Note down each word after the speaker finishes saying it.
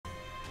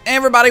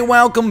Everybody,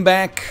 welcome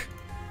back.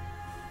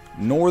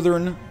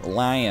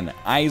 Northernlion,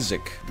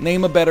 Isaac.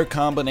 Name a better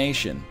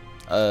combination.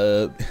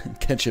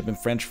 Ketchup and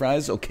French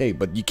fries? Okay,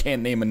 but you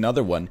can't name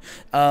another one.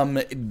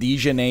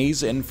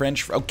 Dijonnaise and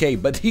French fries? Okay,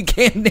 but you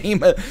can't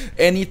name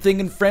anything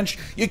in French.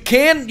 You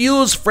can't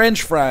use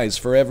French fries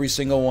for every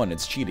single one.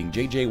 It's cheating.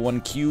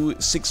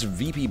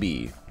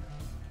 JJ1Q6VPB.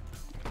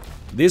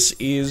 This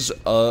is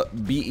a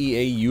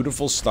BEA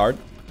beautiful start.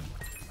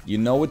 You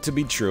know it to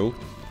be true.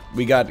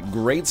 We got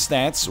great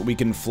stats. We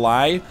can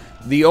fly.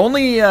 The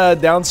only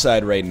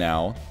downside right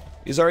now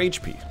is our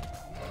HP.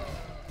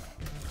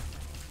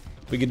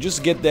 We could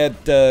just get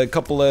that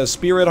couple of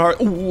spirit heart.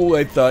 Ooh,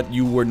 I thought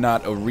you were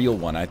not a real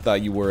one. I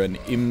thought you were an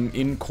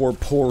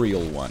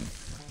incorporeal one.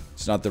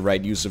 It's not the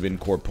right use of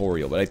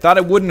incorporeal, but I thought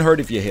it wouldn't hurt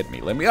if you hit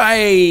me. Let me.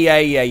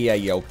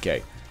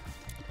 Okay.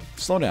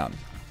 Slow down.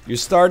 You're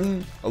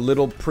starting a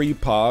little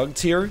pre-pogged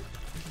here.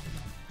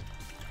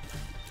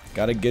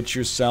 Gotta get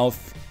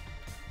yourself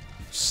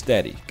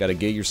steady. Gotta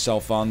get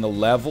yourself on the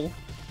level.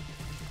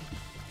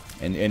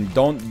 And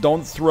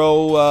don't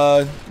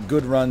throw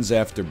good runs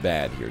after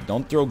bad here.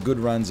 Don't throw good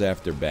runs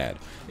after bad.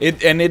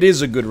 And it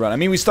is a good run. I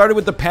mean, we started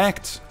with the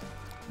Pact.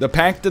 The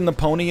Pact and the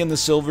Pony and the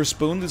Silver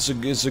Spoon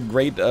is a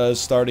great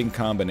starting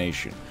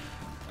combination.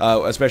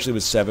 Especially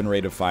with 7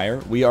 rate of fire.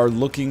 We are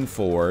looking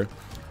for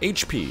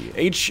HP.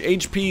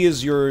 HP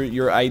is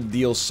your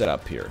ideal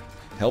setup here.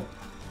 Help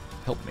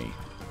me.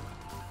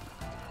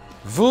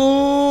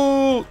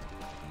 Voo!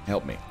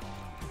 Help me.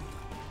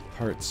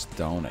 Hurts,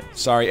 don't it?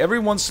 Sorry, every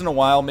once in a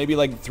while, maybe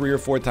like 3 or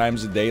 4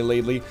 times a day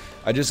lately,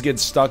 I just get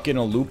stuck in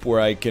a loop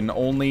where I can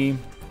only...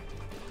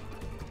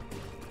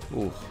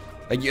 Ooh.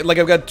 Like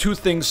I've got 2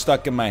 things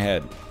stuck in my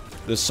head.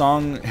 The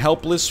song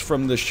Helpless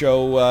from the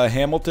show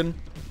Hamilton.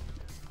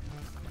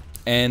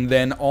 And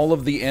then all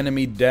of the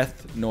enemy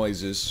death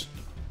noises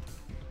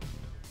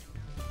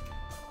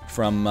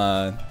from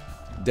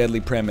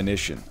Deadly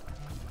Premonition.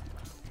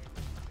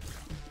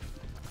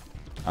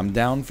 I'm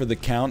down for the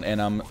count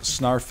and I'm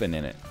snarfing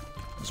in it.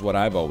 Is what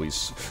I've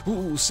always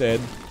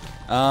said.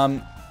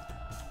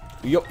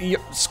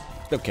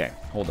 Okay,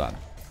 hold on.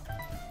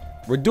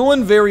 We're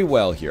doing very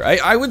well here.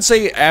 I would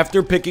say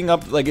after picking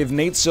up, like if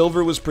Nate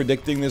Silver was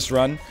predicting this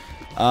run,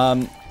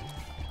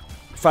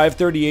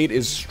 538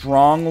 is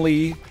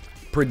strongly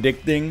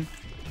predicting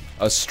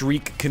a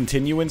streak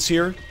continuance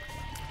here.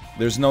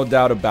 There's no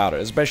doubt about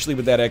it, especially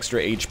with that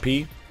extra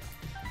HP.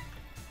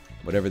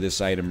 Whatever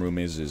this item room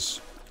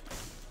is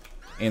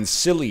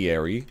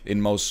ancillary in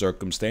most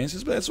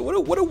circumstances, but that's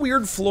what a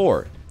weird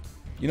floor.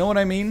 You know what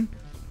I mean?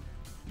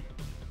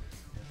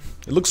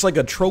 It looks like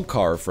a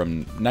trocar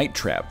from Night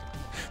Trap.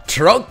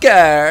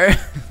 Trocar!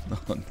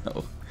 Oh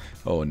no.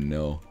 Oh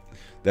no.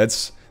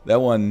 That's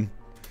that one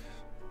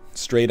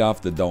straight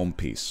off the dome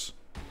piece.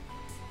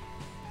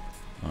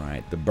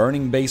 Alright, the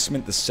burning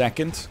basement the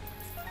second.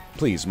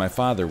 Please, my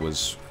father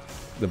was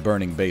the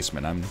burning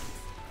basement.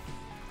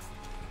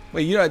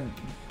 Wait, you know,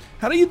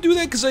 how do you do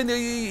that? Because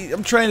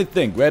I'm trying to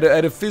think. I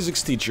had a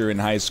physics teacher in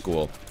high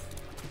school.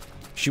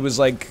 She was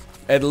like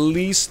at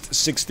least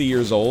 60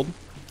 years old.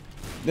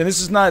 And this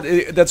is not,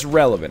 that's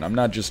relevant. I'm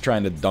not just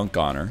trying to dunk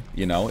on her,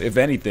 you know. If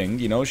anything,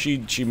 you know,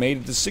 she made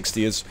it to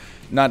 60. It's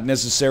not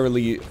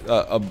necessarily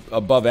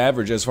above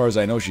average. As far as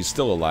I know, she's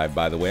still alive,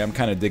 by the way. I'm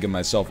kind of digging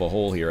myself a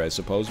hole here, I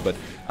suppose. But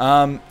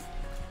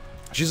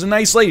she's a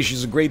nice lady.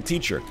 She's a great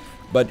teacher.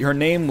 But her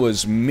name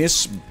was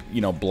Miss,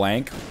 you know,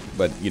 blank.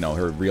 But, you know,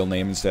 her real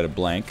name instead of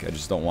blank. I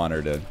just don't want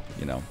her to,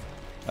 you know,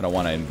 I don't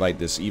want to invite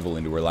this evil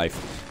into her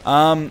life.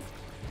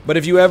 But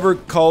if you ever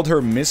called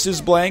her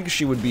Mrs. Blank,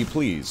 she would be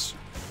pleased.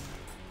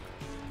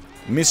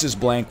 Mrs.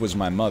 Blank was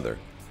my mother.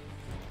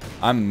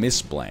 I'm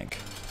Miss Blank.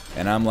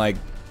 And I'm like,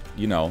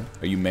 you know,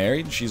 are you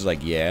married? She's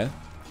like, yeah.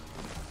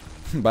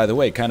 By the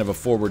way, kind of a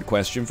forward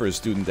question for a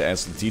student to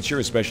ask the teacher,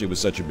 especially with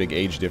such a big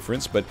age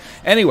difference. But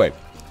anyway,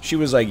 she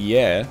was like,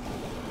 yeah.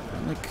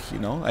 I'm like, you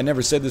know, I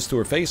never said this to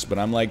her face, but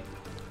I'm like,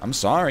 I'm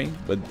sorry,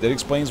 but that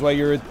explains why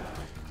you're a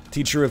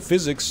teacher of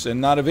physics and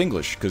not of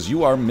English, because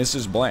you are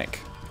Mrs. Blank,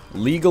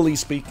 legally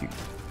speaking.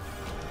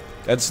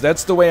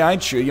 That's the way I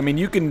choose. I mean,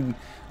 you can,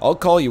 I'll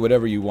call you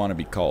whatever you want to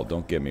be called,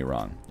 don't get me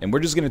wrong. And we're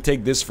just going to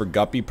take this for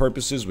guppy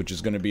purposes, which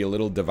is going to be a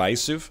little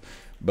divisive,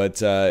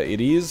 but it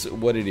is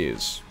what it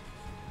is.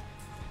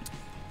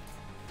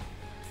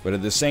 But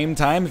at the same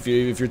time, if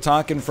you're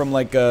talking from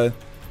like a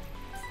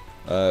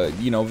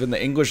you know, in the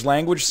English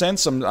language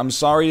sense, I'm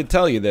sorry to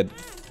tell you that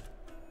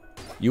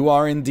you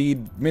are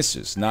indeed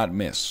Mrs., not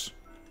Miss.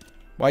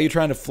 Why are you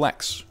trying to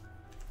flex?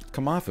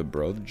 Come off it,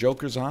 bro. The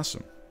Joker's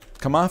awesome.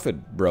 Come off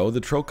it, bro.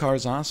 The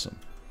Trocar's awesome.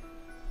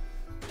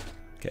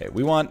 Okay,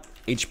 we want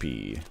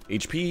HP.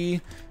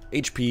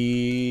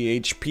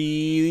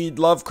 HP.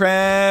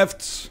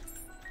 Lovecraft.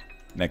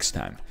 Next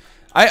time.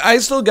 I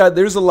still got,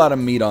 there's a lot of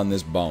meat on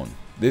this bone.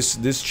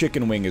 This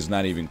chicken wing is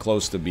not even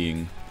close to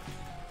being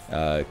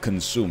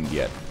consumed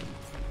yet.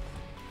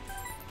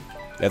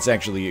 That's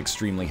actually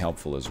extremely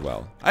helpful as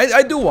well.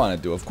 I do want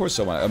to do, of course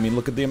I want. I mean,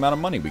 look at the amount of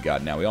money we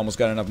got now. We almost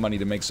got enough money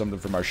to make something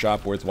from our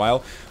shop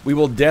worthwhile. We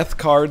will death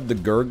card the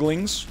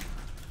Gurglings.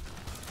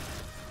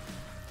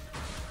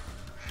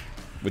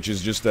 which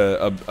is just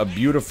a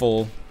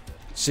beautiful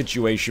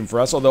situation for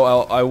us.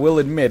 Although I will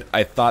admit,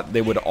 I thought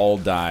they would all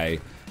die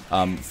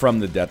from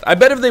the death. I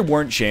bet if they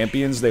weren't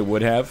champions, they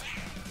would have.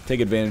 Take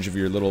advantage of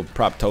your little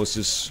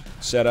proptosis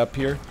setup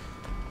here.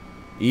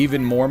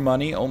 Even more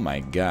money. Oh my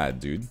god,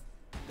 dude.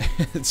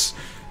 It's...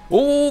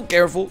 Oh,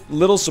 careful.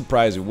 Little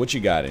surprising. What you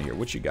got in here?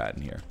 What you got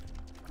in here?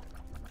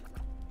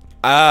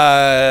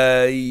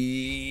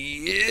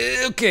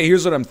 Okay,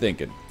 here's what I'm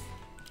thinking.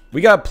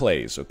 We got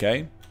plays, okay?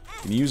 You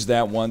can use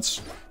that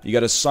once. You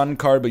got a sun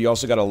card, but you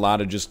also got a lot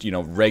of just, you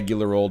know,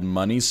 regular old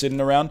money sitting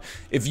around.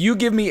 If you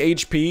give me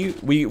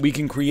HP, we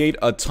can create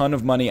a ton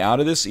of money out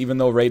of this, even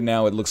though right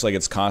now it looks like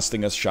it's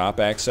costing us shop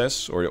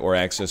access, or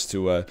access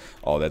to,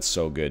 oh, that's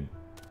so good.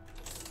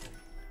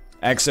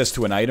 Access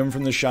to an item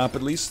from the shop,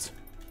 at least.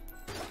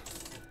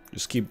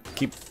 Just keep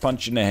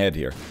punching ahead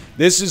here.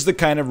 This is the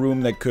kind of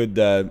room that could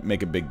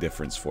make a big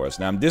difference for us.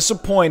 Now, I'm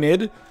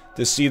disappointed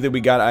to see that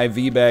we got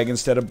IV bag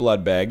instead of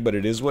blood bag, but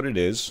it is what it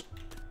is.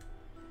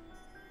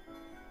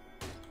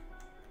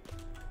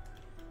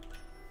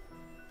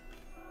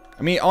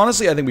 I mean,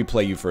 honestly, I think we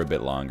play you for a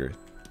bit longer.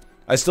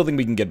 I still think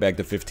we can get back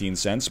to 15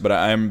 cents, but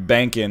I'm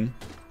banking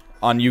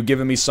on you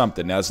giving me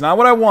something. Now, it's not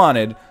what I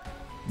wanted,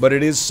 but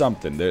it is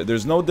something.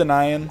 There's no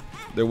denying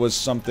there was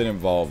something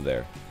involved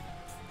there.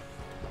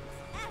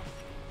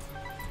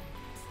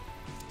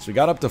 So we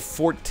got up to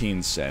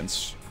 14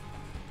 cents.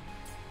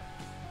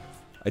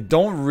 I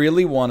don't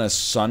really want a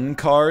sun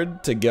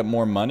card to get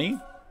more money.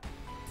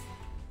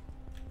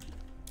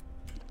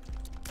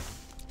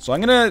 So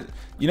I'm gonna...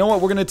 You know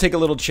what? We're gonna take a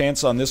little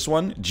chance on this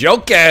one.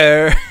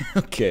 Joker!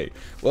 Okay.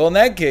 Well, in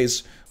that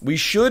case, we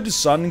should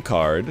sun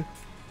card.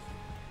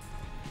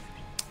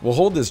 We'll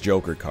hold this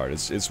Joker card.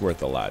 It's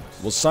worth a lot.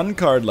 We'll sun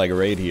card, like,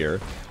 right here.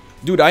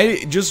 Dude,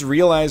 I just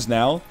realized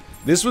now...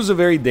 This was a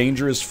very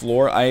dangerous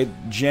floor. I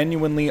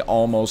genuinely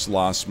almost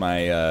lost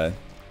my,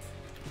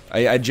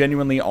 I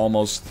genuinely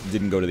almost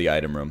didn't go to the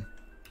item room.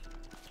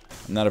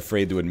 I'm not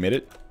afraid to admit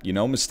it. You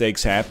know,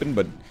 mistakes happen,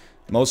 but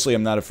mostly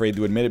I'm not afraid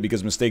to admit it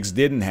because mistakes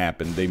didn't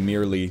happen. They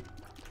merely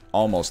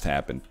almost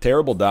happened.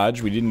 Terrible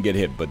dodge. We didn't get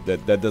hit, but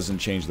that doesn't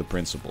change the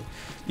principle.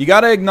 You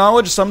gotta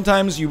acknowledge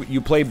sometimes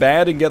you play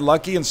bad and get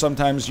lucky, and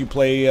sometimes you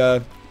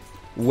play,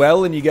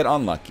 well and you get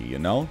unlucky, you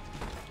know?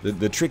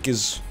 The trick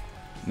is...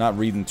 not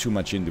reading too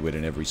much into it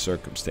in every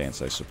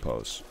circumstance, I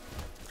suppose.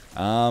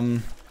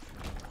 I'll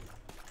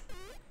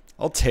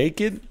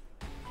take it.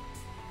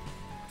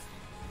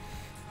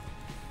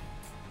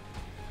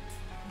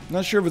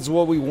 Not sure if it's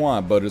what we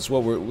want, but it's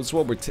what we're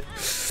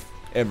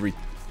every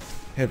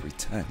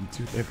time,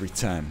 dude, every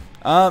time.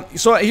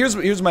 So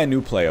here's my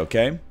new play,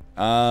 okay?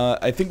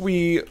 I think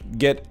we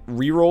get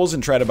rerolls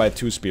and try to buy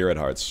 2 spirit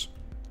hearts.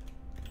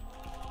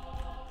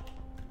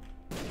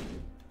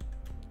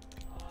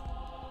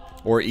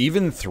 Or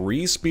even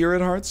 3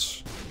 spirit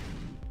hearts?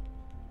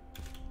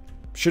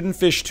 Shouldn't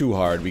fish too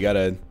hard. We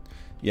gotta...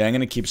 Yeah, I'm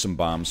gonna keep some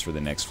bombs for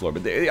the next floor.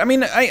 But, I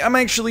mean, I'm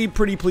actually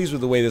pretty pleased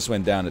with the way this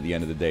went down at the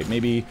end of the day.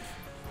 Maybe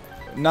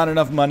not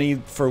enough money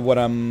for what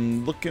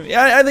I'm looking...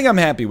 Yeah, I think I'm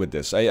happy with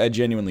this. I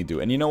genuinely do.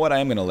 And you know what? I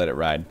am gonna let it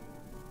ride.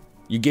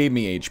 You gave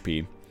me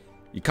HP.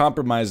 You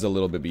compromised a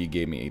little bit, but you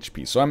gave me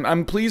HP. So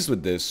I'm pleased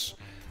with this.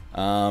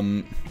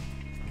 I'm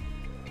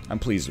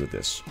pleased with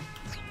this.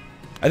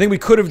 I think we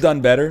could have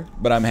done better,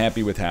 but I'm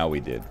happy with how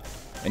we did.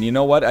 And you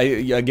know what?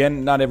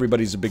 Again, not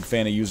everybody's a big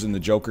fan of using the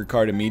Joker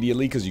card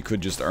immediately, because you could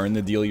just earn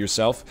the deal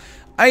yourself.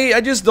 I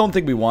just don't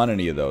think we want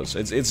any of those.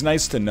 It's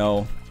nice to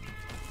know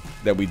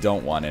that we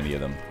don't want any of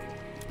them.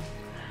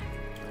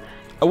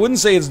 I wouldn't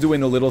say it's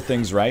doing the little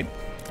things right.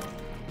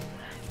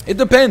 It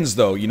depends,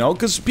 though, you know?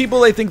 Because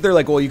people, I think they're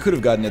like, well, you could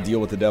have gotten a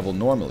deal with the devil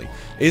normally.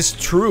 It's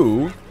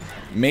true...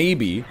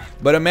 Maybe,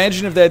 but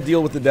imagine if that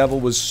deal with the devil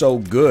was so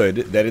good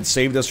that it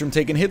saved us from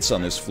taking hits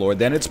on this floor.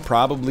 Then it's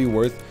probably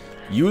worth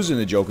using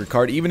the Joker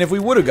card, even if we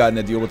would have gotten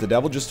a deal with the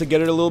devil just to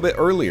get it a little bit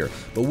earlier.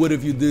 But what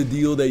if the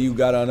deal that you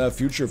got on a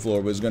future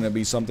floor was going to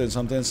be something,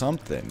 something,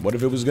 something? What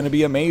if it was going to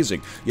be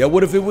amazing? Yeah,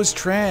 what if it was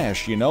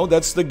trash? You know,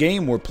 that's the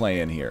game we're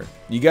playing here.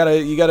 You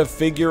gotta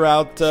figure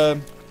out,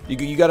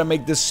 you gotta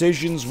make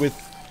decisions with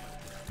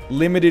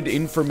limited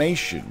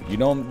information. You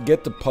don't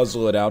get to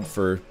puzzle it out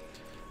for,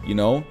 you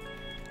know...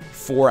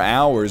 4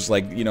 hours,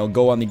 like, you know,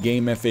 go on the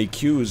game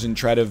FAQs and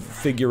try to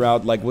figure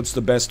out, like, what's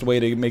the best way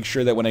to make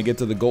sure that when I get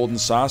to the golden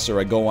saucer,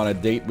 I go on a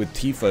date with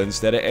Tifa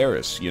instead of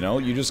Eris, you know?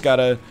 You just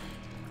gotta...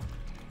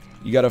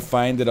 You gotta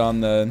find it on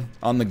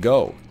the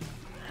go.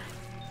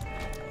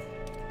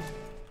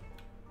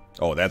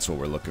 Oh, that's what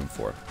we're looking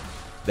for.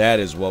 That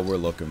is what we're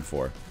looking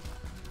for.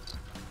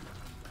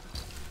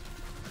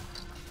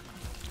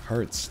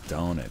 Hurts,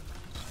 don't it?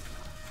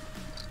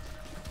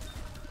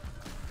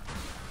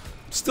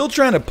 Still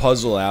trying to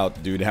puzzle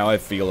out, dude, how I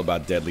feel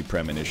about Deadly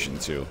Premonition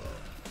 2.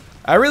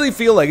 I really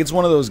feel like it's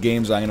one of those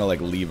games I'm gonna,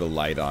 like, leave a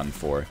light on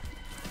for.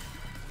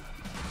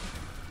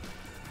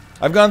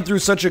 I've gone through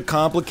such a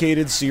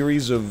complicated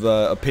series of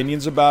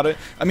opinions about it.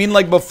 I mean,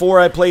 like, before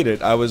I played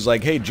it, I was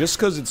like, hey, just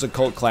because it's a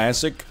cult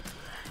classic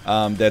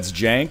that's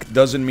jank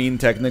doesn't mean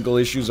technical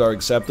issues are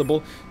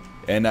acceptable.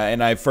 And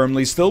I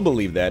firmly still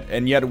believe that.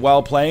 And yet,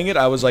 while playing it,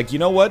 I was like, you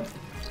know what?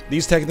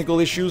 These technical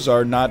issues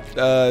are not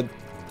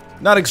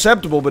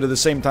acceptable, but at the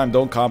same time,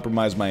 don't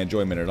compromise my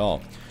enjoyment at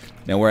all.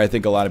 Now, where I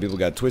think a lot of people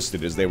got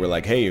twisted is they were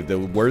like, hey, the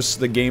worse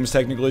the game's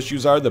technical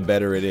issues are, the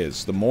better it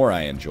is. The more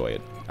I enjoy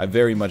it. I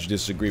very much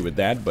disagree with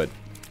that, but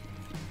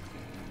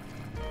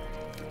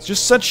it's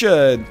just such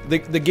a...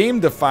 The game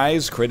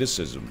defies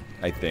criticism,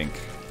 I think.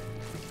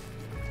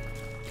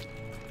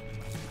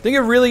 I think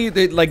it really...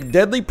 like,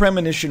 Deadly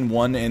Premonition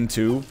 1 and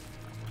 2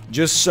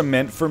 just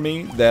cement for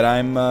me that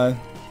I'm...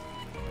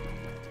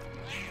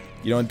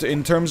 you know,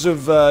 in terms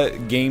of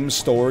game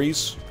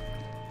stories,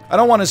 I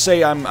don't want to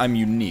say I'm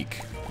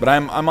unique, but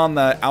I'm on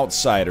the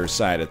outsider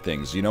side of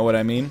things. You know what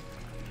I mean?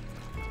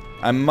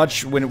 I'm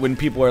much when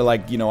people are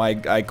like, you know,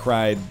 I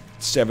cried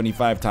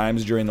 75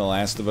 times during The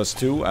Last of Us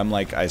 2. I'm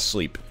like, I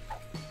sleep.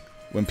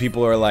 When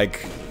people are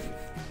like,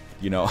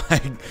 you know,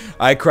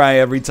 I cry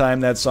every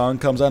time that song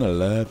comes on.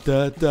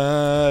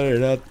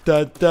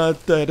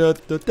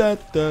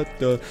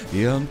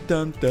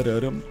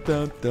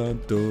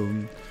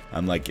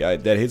 I'm like,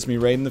 that hits me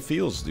right in the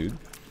feels, dude.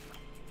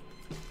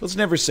 Let's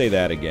never say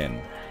that again.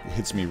 It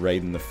hits me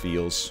right in the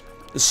feels.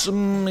 Is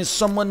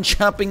someone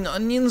chopping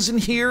onions in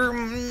here?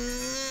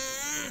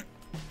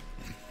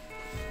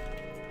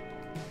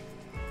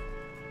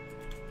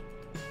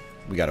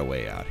 We got a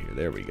way out here.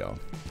 There we go.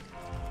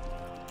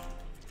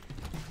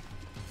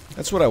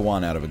 That's what I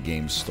want out of a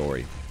game's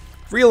story.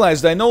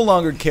 Realized I no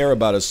longer care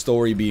about a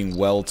story being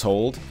well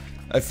told.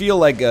 I feel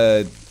like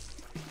I'd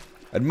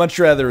much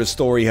rather a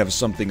story have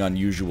something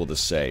unusual to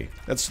say.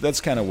 That's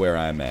kind of where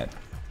I'm at.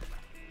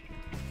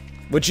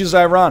 Which is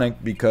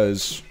ironic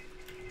because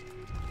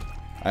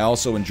I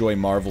also enjoy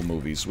Marvel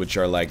movies, which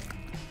are like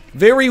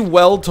very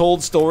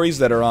well-told stories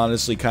that are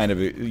honestly kind of,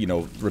 you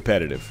know,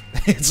 repetitive.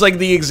 It's like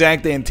the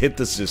exact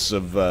antithesis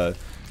of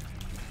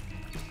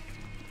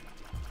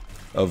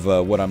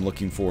what I'm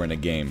looking for in a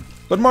game.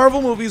 But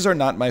Marvel movies are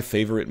not my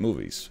favorite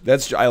movies.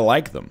 I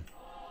like them.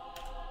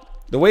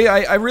 The way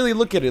I really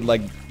look at it,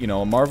 like, you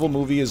know, a Marvel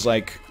movie is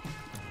like,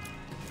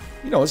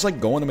 you know, it's like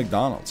going to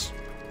McDonald's.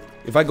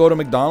 If I go to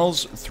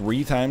McDonald's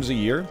 3 times a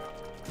year,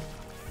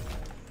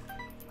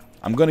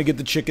 I'm gonna get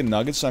the chicken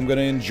nuggets, I'm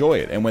gonna enjoy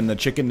it. And when the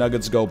chicken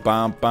nuggets go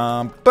bum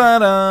bum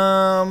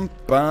ba-dum,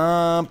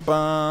 bum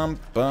bum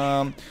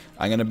bum,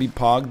 I'm gonna be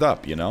pogged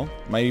up, you know?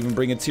 Might even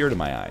bring a tear to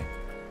my eye.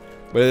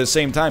 But at the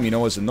same time, you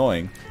know what's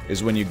annoying?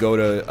 Is when you go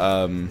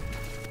to,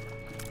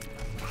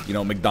 you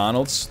know,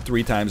 McDonald's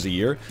 3 times a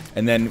year,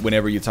 and then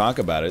whenever you talk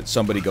about it,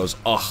 somebody goes,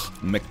 ugh,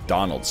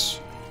 McDonald's.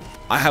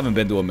 I haven't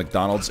been to a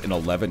McDonald's in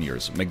 11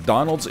 years.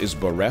 McDonald's is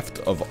bereft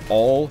of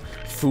all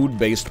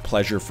food-based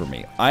pleasure for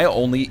me. I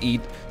only eat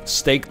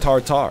steak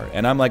tartare.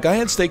 And I'm like, I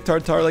had steak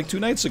tartare like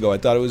 2 nights ago. I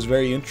thought it was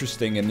very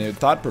interesting and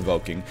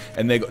thought-provoking.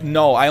 And they go,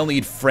 no, I only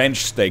eat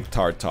French steak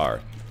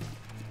tartare.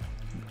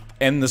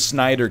 And the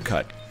Snyder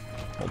cut.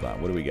 Hold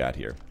on, what do we got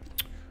here?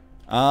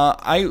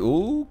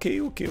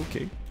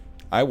 Okay.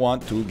 I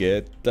want to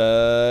get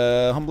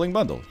Humbling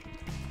Bundle.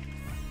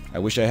 I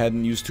wish I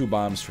hadn't used 2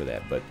 bombs for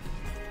that, but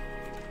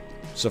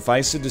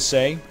suffice it to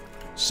say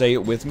it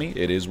with me,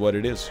 it is what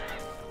it is.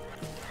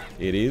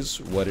 It is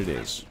what it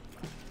is.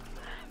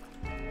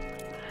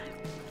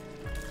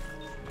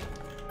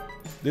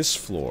 This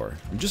floor.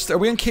 Are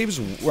we on caves?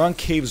 We're on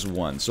caves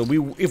 1. So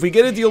if we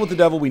get a deal with the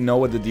devil, we know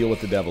what the deal with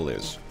the devil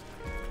is.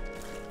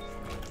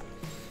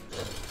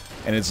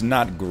 And it's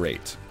not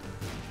great.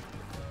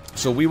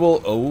 So we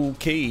will,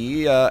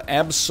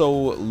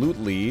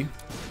 absolutely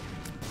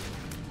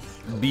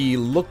be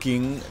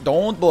looking...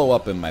 Don't blow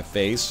up in my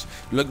face.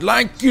 Look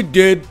like you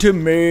did to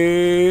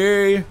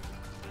me.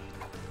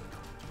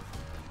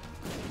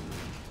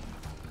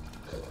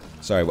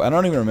 Sorry, I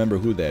don't even remember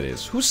who that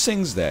is. Who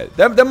sings that?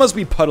 That must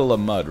be Puddle of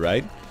Mud,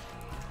 right?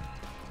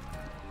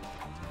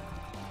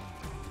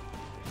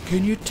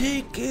 Can you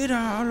take it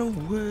all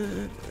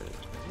away?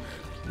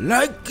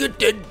 Like you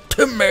did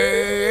to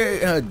me.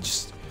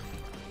 Just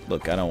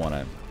look, I don't want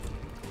to.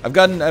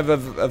 I've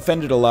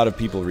offended a lot of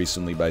people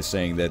recently by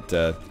saying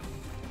that.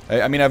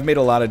 I mean, I've made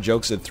a lot of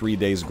jokes at 3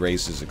 Days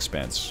Grace's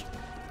expense.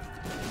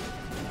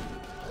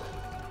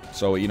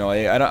 So you know,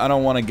 I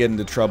don't want to get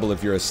into trouble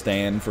if you're a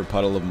stan for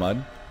Puddle of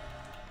Mud.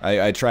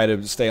 I try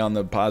to stay on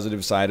the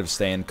positive side of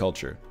stan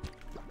culture.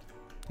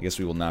 I guess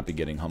we will not be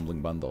getting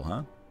Humbling Bundle,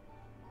 huh?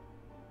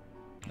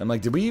 I'm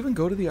like, did we even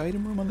go to the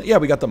item room on that? Yeah,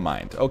 we got the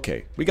mind.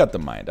 Okay, we got the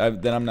mind.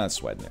 Then I'm not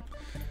sweating it.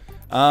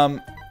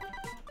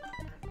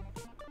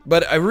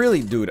 But I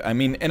really, dude, I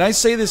mean, and I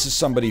say this as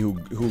somebody who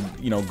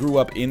you know, grew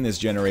up in this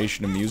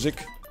generation of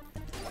music.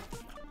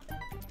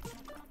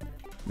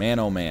 Man,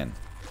 oh man.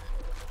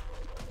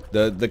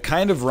 The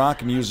kind of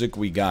rock music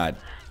we got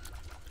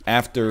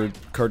after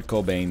Kurt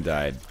Cobain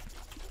died.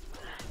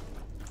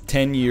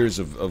 10 years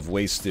of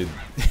wasted...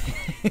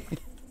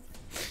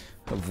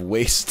 of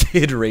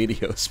wasted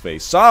radio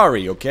space.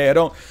 Sorry, okay? I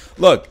don't...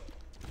 Look.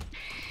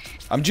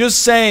 I'm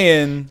just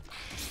saying...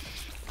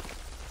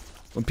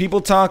 When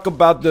people talk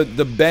about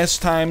the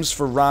best times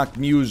for rock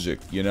music,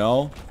 you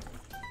know?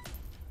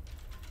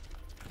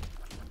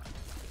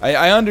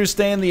 I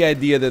understand the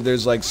idea that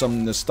there's like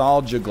some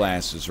nostalgia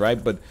glasses,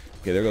 right? But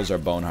okay, there goes our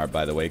Boneheart,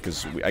 by the way,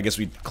 because I guess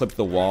we clipped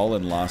the wall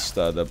and lost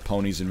the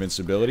pony's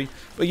invincibility.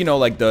 But you know,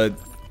 like the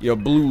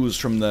blues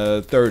from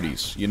the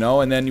 30s, you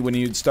know, and then when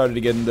you started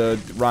to get into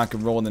rock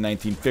and roll in the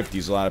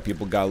 1950s, a lot of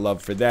people got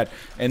love for that,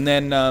 and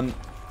then of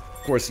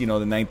course, you know,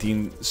 the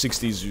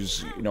 1960s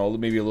was, you know,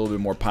 maybe a little bit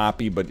more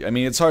poppy, but I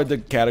mean, it's hard to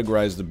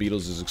categorize the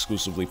Beatles as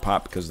exclusively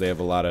pop because they have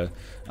a lot of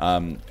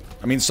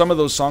I mean, some of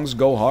those songs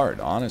go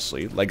hard,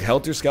 honestly. Like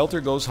Helter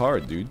Skelter goes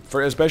hard, dude.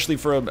 Especially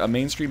for a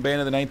mainstream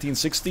band of the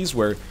 1960s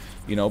where,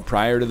 you know,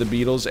 prior to the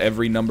Beatles,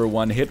 every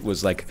 #1 hit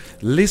was like,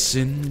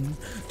 listen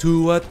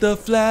to what the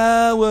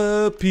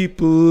flower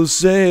people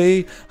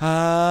say.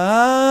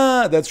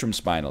 Ah, that's from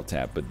Spinal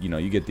Tap, but, you know,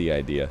 you get the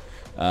idea.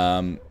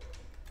 And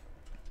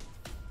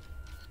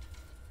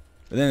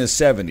then the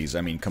 70s,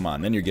 I mean, come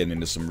on. Then you're getting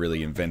into some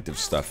really inventive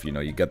stuff. You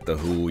know, you got The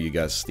Who, you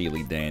got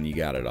Steely Dan, you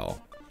got it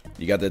all.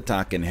 You got the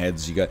Talking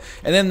Heads, you got,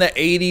 and then the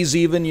 80s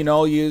even, you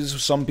know,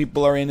 some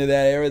people are into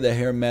that era, the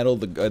hair metal,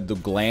 the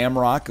glam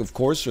rock, of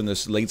course, from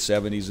the late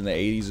 70s and the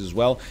 80s as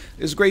well.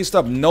 It's great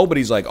stuff.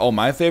 Nobody's like, oh,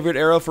 my favorite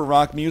era for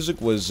rock music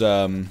was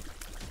the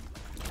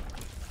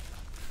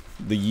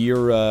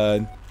year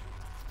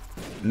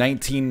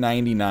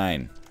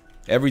 1999.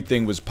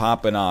 Everything was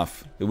popping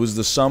off. It was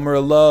the summer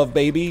of love,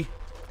 baby.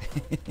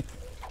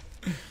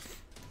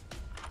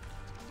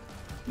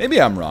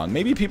 Maybe I'm wrong.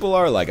 Maybe people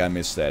are like, I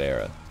missed that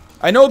era.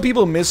 I know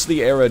people miss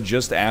the era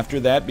just after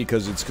that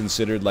because it's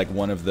considered like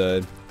one of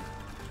the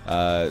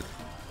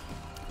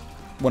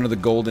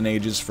golden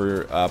ages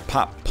for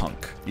pop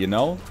punk, you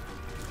know.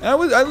 And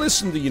I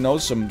listened to, you know,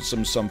 some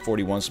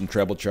 41, some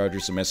Treble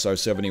Charger, some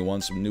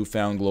SR-71, some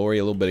Newfound Glory,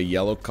 a little bit of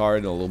Yellow Card,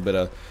 and a little bit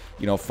of,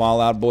 you know,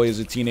 Fall Out Boy as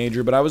a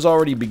teenager. But I was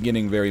already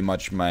beginning very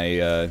much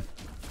my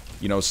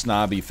you know,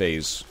 snobby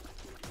phase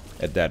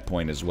at that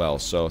point as well.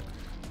 So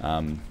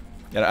I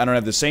don't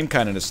have the same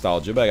kind of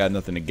nostalgia, but I got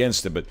nothing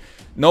against it. But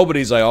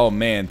nobody's like, oh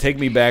man, take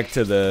me back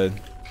to the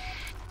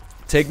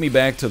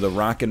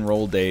rock and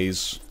roll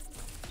days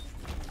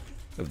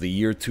of the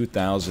year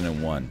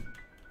 2001.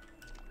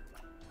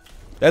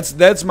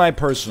 That's my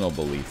personal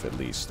belief, at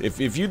least.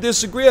 If you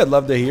disagree, I'd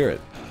love to hear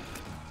it.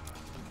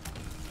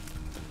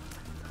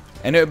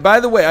 And by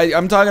the way,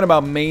 I'm talking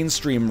about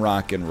mainstream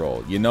rock and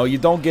roll. You know, you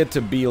don't get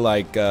to be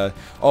like,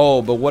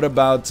 oh, but what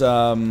about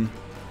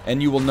and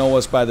you will know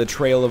us by the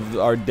trail of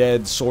our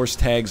dead source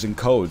tags and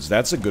codes.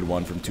 That's a good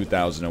one from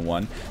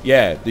 2001.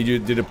 Yeah,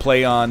 did it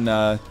play on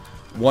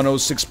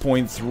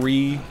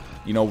 106.3,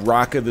 you know,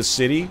 Rock of the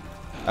City?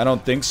 I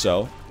don't think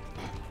so.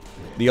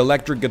 The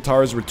electric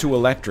guitars were too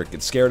electric.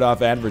 It scared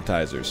off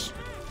advertisers.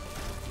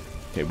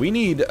 Okay, we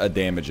need a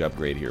damage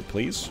upgrade here,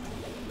 please.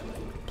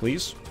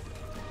 Please.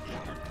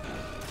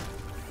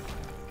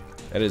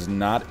 That is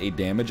not a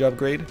damage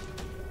upgrade.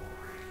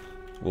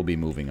 We'll be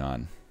moving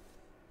on.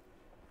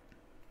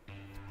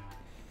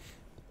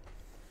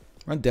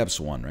 We're on Depths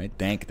 1, right?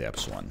 Dank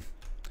Depths 1.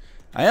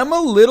 I am a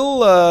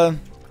little,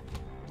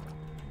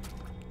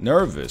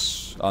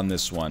 nervous on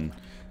this one.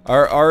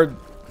 Our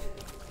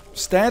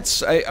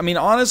stats, I mean,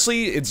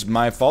 honestly, it's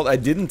my fault. I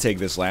didn't take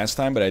this last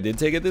time, but I did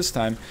take it this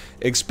time.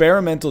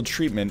 Experimental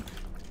treatment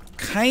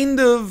kind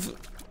of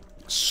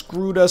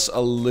screwed us a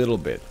little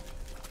bit.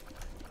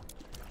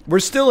 We're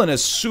still in a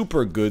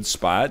super good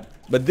spot,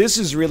 but this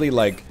is really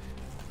like,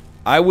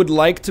 I would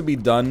like to be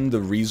done the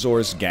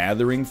resource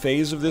gathering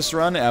phase of this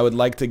run. I would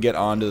like to get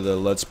onto the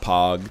let's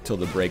pog till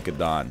the break of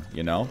dawn,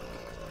 you know?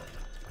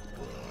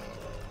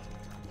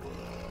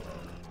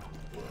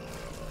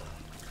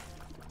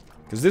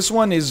 Because this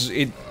one is,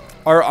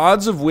 our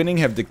odds of winning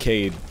have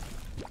decayed.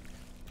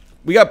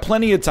 We got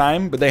plenty of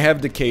time, but they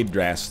have decayed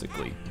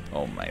drastically.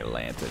 Oh my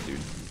Lanta, dude.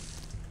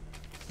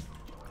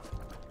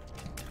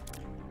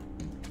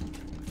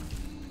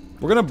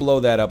 We're gonna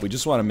blow that up. We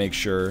just want to make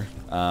sure,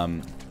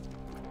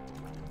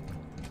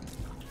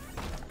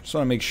 just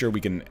want to make sure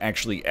we can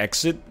actually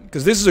exit,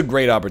 because this is a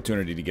great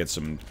opportunity to get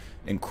some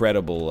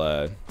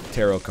incredible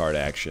tarot card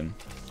action.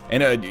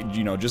 And,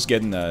 you know, just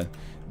getting the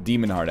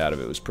Demon Heart out of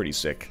it was pretty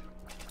sick.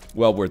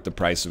 Well worth the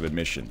price of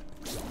admission.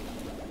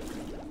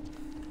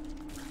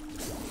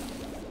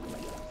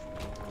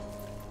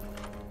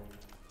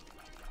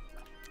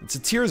 It's a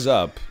Tears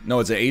Up. No,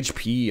 it's a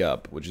HP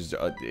up, which is,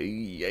 I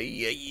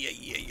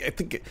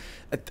think,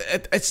 I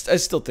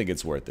still think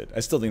it's worth it.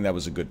 I still think that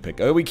was a good pick.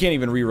 We can't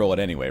even reroll it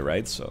anyway,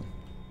 right? So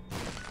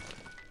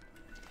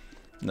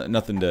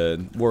nothing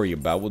to worry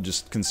about. We'll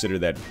just consider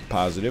that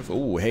positive.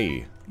 Oh,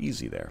 hey,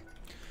 easy there.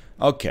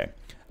 Okay,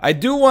 I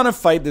do want to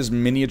fight this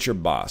miniature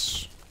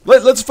boss.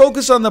 Let's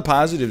focus on the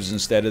positives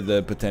instead of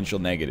the potential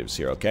negatives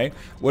here, okay?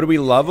 What do we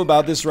love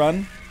about this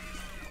run?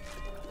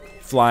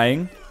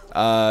 Flying.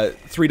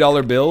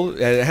 $3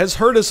 bill. It has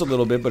hurt us a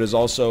little bit, but is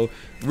also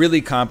really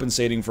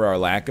compensating for our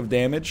lack of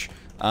damage.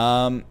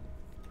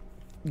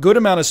 Good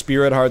amount of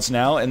spirit hearts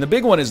now, and the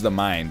big one is the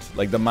mind.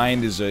 Like, the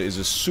mind is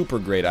a super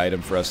great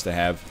item for us to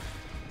have.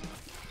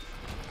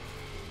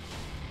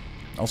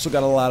 Also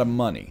got a lot of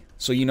money.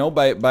 So, you know,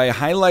 by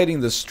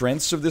highlighting the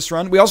strengths of this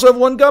run, we also have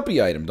one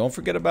guppy item. Don't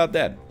forget about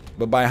that.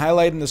 But by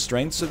highlighting the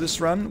strengths of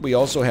this run, we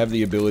also have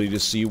the ability to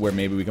see where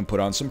maybe we can put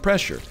on some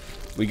pressure.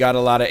 We got a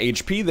lot of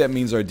HP, that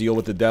means our deal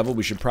with the devil,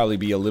 we should probably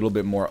be a little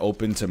bit more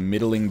open to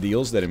middling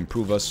deals that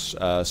improve us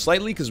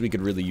slightly, because we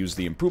could really use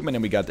the improvement,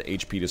 and we got the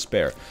HP to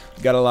spare.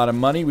 We got a lot of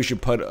money, we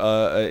should put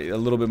a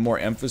little bit more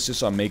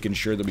emphasis on making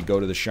sure that we go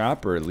to the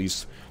shop, or at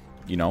least,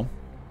 you know,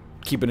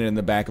 keeping it in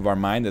the back of our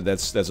mind that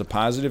that's a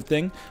positive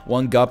thing.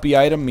 One guppy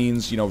item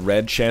means, you know,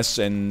 red chests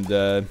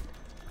and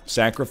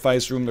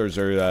sacrifice rooms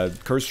or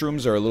curse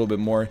rooms are a little bit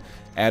more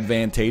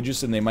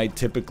advantageous than they might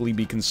typically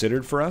be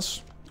considered for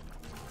us.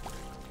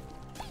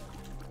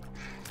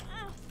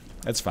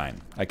 That's fine.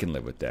 I can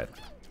live with that.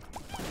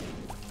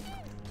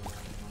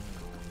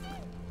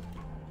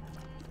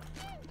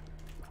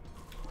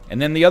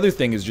 And then the other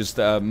thing is just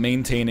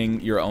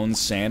maintaining your own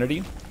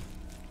sanity.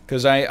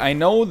 Because I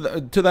know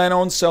to thine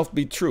own self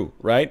be true,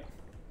 right?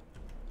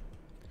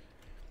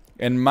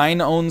 And mine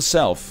own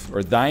self,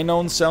 or thine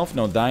own self?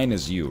 No, thine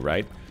is you,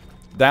 right?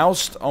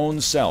 Thou'st own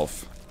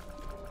self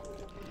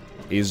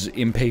is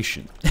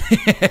impatient.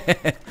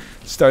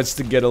 Starts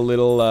to get a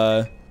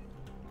little,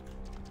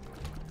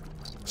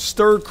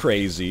 stir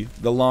crazy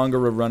the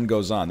longer a run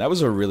goes on. That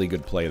was a really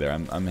good play there.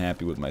 I'm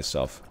happy with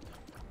myself.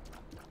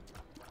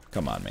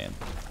 Come on, man.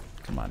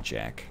 Come on,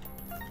 Jack.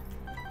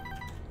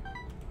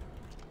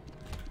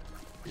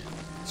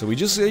 So we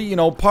just, you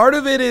know, part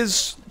of it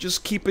is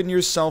just keeping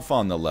yourself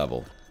on the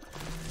level.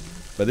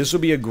 But this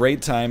would be a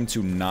great time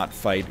to not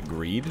fight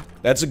greed.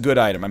 That's a good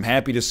item. I'm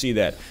happy to see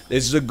that.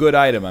 This is a good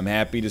item. I'm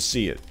happy to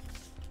see it.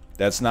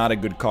 That's not a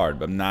good card,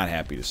 but I'm not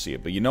happy to see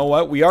it. But you know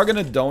what? We are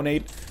going to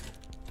donate.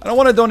 I don't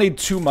want to donate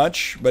too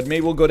much, but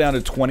maybe we'll go down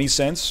to 20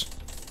 cents.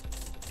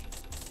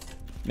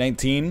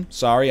 19.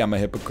 Sorry, I'm a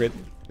hypocrite.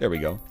 There we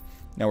go.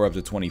 Now we're up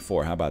to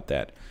 24. How about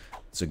that?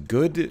 It's a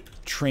good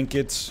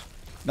trinket.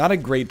 Not a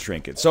great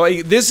trinket. So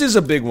this is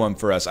a big one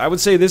for us. I would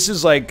say this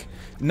is like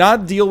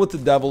not deal with the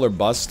devil or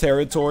bust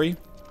territory.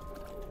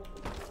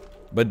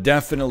 But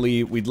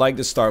definitely we'd like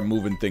to start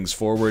moving things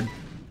forward.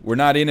 We're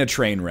not in a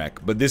train wreck,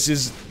 but this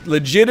is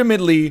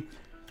legitimately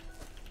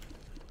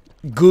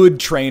good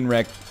train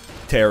wreck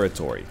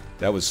territory.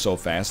 That was so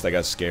fast, I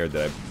got scared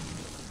that I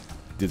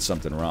did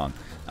something wrong.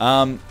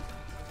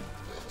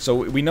 So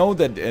we know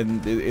that,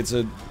 and it's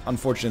an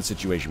unfortunate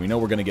situation. We know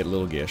we're going to get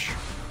Little Gish.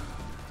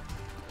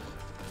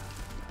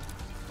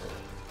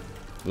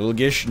 Little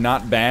Gish,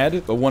 not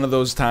bad, but one of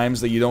those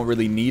times that you don't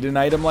really need an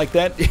item like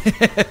that.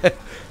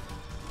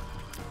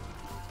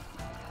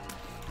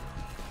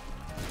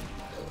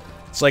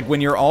 It's like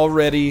when you're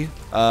already,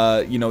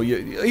 you know,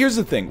 here's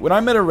the thing. When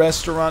I'm at a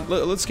restaurant,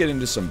 let's get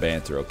into some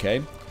banter,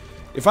 okay?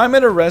 If I'm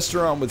at a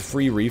restaurant with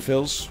free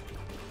refills,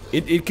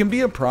 it can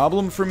be a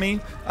problem for me.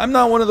 I'm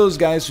not one of those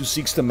guys who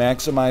seeks to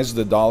maximize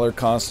the dollar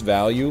cost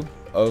value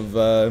of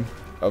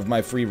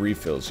my free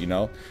refills, you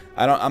know?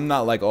 I'm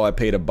not like, oh, I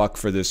paid $1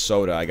 for this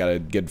soda, I gotta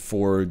get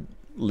 4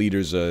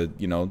 liters of,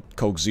 you know,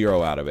 Coke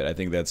Zero out of it. I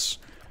think that's,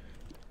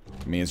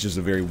 I mean, it's just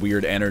a very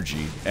weird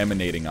energy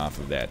emanating off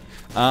of that.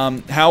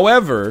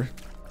 However,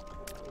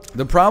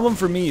 the problem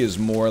for me is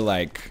more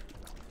like,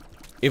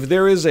 if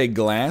there is a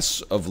glass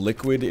of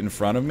liquid in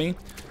front of me,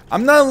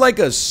 I'm not like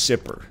a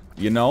sipper,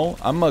 you know?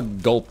 I'm a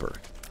gulper.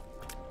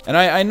 And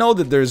I know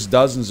that there's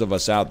dozens of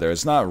us out there,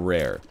 it's not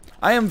rare.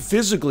 I am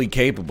physically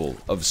capable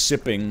of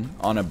sipping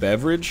on a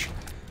beverage,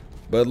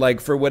 but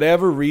like for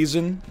whatever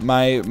reason,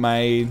 let's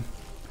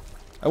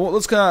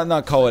kind of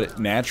not call it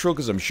natural,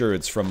 because I'm sure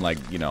it's from like,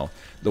 you know,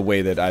 the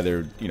way that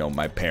either, you know,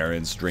 my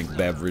parents drink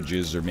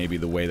beverages, or maybe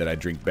the way that I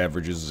drink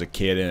beverages as a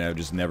kid, and I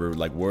just never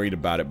like worried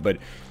about it. But,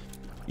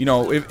 you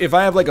know, if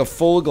I have like a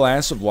full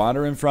glass of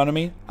water in front of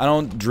me, I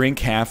don't drink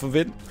half of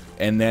it,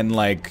 and then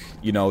like,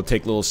 you know,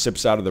 take little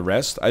sips out of the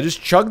rest. I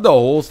just chug the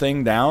whole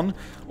thing down,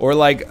 or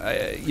like,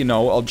 you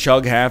know, I'll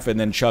chug half and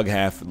then chug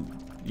half,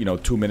 you know,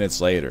 2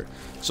 minutes later.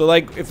 So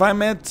like, if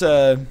I'm at,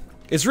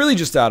 it's really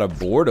just out of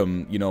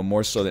boredom, you know,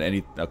 more so than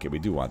any, okay, we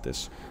do want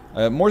this.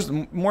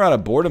 More out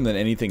of boredom than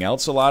anything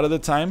else a lot of the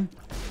time.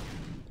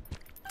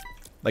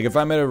 Like if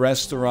I'm at a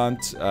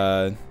restaurant,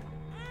 and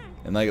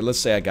like, let's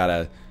say I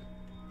got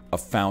a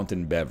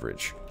fountain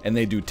beverage, and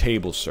they do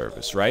table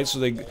service, right?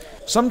 So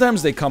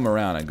sometimes they come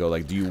around and go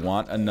like, do you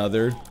want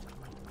another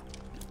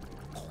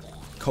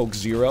Coke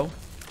Zero?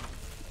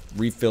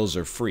 Refills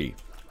are free.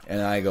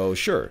 And I go,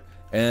 sure.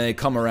 And then they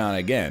come around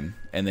again,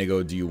 and they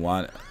go, do you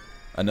want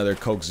another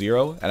Coke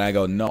Zero? And I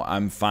go, no,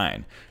 I'm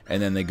fine.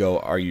 And then they go,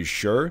 are you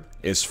sure?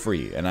 It's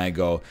free. And I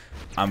go,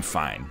 I'm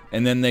fine.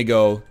 And then they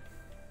go,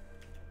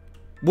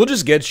 we'll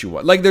just get you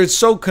one. Like, they're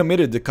so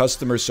committed to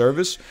customer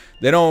service,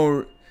 they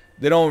don't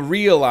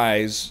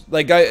realize,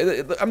 like,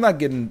 I'm not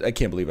getting, I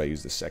can't believe I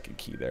used the second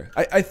key there.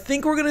 I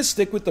think we're gonna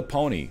stick with the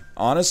pony,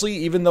 honestly,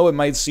 even though it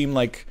might seem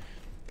like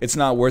it's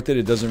not worth it.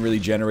 It doesn't really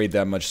generate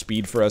that much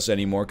speed for us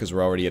anymore, because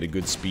we're already at a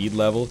good speed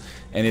level,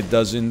 and it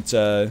doesn't,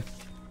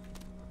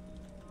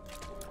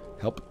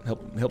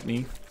 help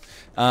me.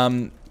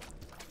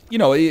 You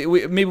know,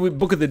 maybe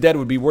Book of the Dead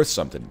would be worth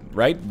something,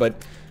 right? But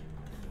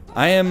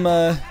I'm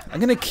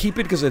gonna keep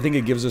it because I think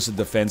it gives us a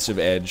defensive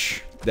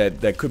edge.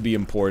 that could be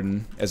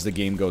important as the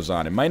game goes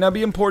on. It might not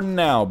be important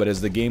now, but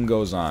as the game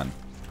goes on.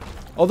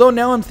 Although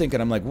now I'm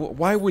thinking, I'm like,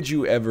 why would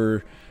you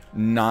ever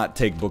not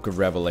take Book of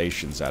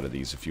Revelations out of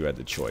these if you had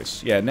the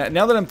choice? Yeah,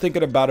 now that I'm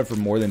thinking about it for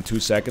more than 2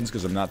 seconds,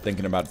 because I'm not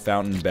thinking about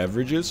fountain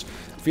beverages,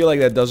 I feel like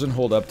that doesn't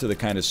hold up to the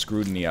kind of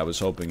scrutiny I was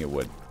hoping it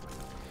would.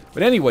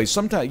 But anyway,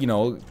 sometimes, you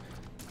know,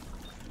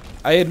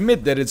 I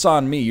admit that it's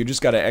on me. You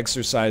just gotta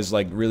exercise,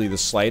 like, really the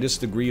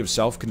slightest degree of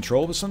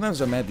self-control. But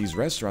sometimes I'm at these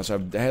restaurants,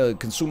 I've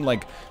consumed,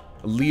 like,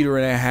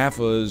 1.5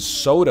 liters of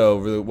soda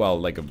over the, well,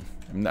 like,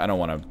 I don't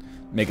want to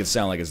make it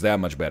sound like it's that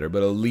much better,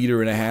 but 1.5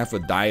 liters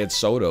of diet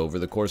soda over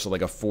the course of,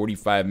 like, a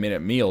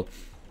 45-minute meal.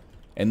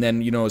 And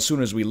then, you know, as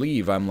soon as we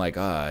leave, I'm like,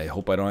 I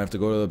hope I don't have to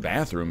go to the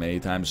bathroom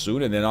anytime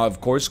soon. And then, of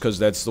course, because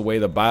that's the way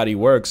the body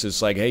works,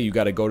 it's like, hey, you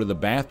gotta go to the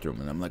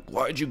bathroom. And I'm like,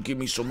 why'd you give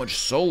me so much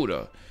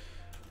soda?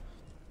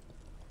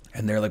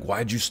 And they're like,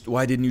 why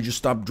didn't you just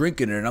stop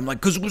drinking it? And I'm like,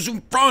 because it was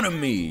in front of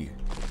me.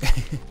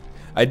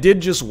 I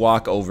did just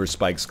walk over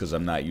spikes because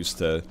I'm not used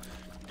to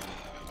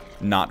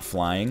not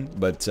flying,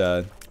 but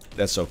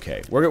that's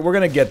okay. We're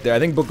gonna get there. I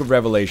think Book of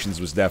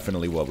Revelations was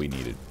definitely what we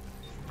needed.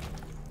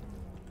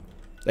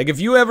 Like,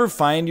 if you ever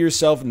find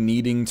yourself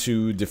needing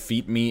to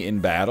defeat me in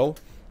battle,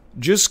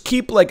 just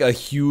keep, like, a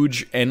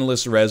huge,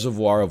 endless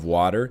reservoir of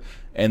water,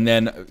 and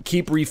then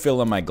keep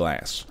refilling my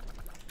glass.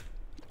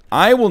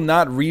 I will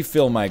not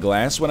refill my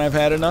glass when I've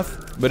had enough,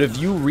 but if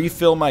you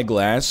refill my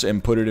glass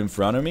and put it in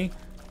front of me,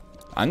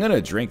 I'm gonna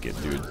drink it,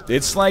 dude.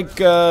 It's like,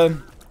 you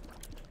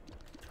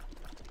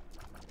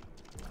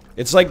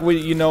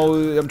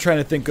know, I'm trying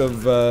to think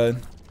of,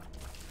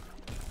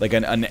 like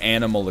an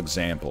animal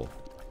example.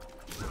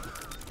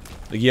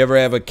 Like, you ever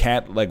have a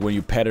cat, like, when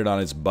you pet it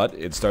on its butt,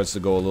 it starts to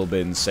go a little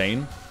bit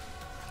insane?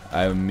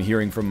 I'm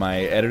hearing from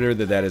my editor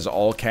that that is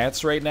all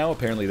cats right now.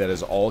 Apparently that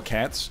is all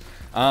cats.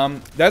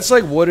 That's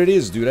like what it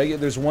is, dude.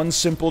 There's one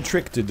simple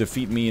trick to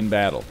defeat me in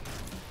battle.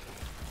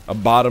 A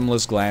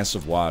bottomless glass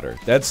of water.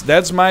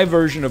 That's my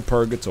version of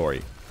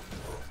purgatory.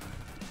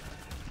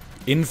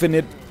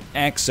 Infinite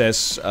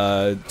access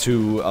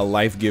to a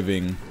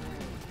life-giving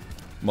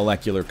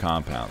molecular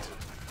compound.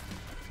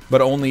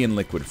 But only in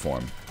liquid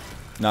form.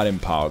 Not in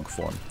POG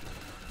form.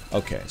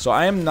 Okay, so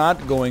I am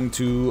not going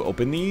to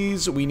open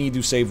these. We need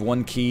to save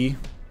 1 key.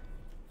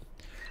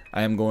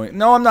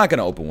 No, I'm not going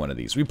to open one of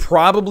these. We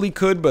probably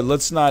could, but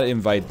let's not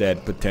invite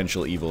that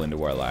potential evil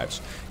into our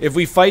lives. If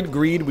we fight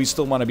greed, we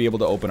still want to be able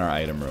to open our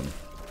item room.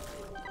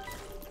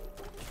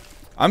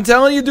 I'm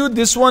telling you, dude,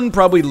 this one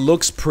probably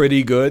looks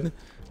pretty good,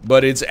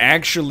 but it's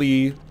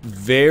actually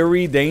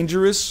very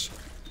dangerous.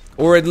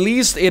 Or at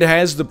least it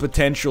has the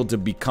potential to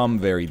become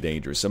very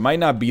dangerous. It might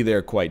not be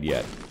there quite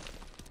yet.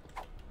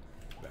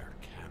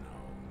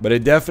 But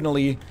it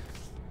definitely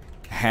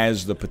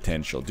has the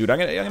potential. Dude, I'm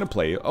gonna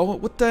play. Oh,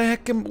 what the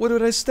heck? What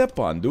did I step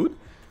on, dude?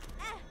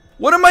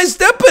 What am I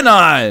stepping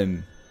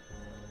on?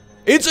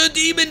 It's a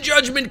demon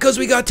judgment because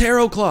we got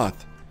tarot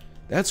cloth.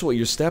 That's what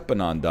you're stepping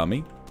on,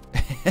 dummy.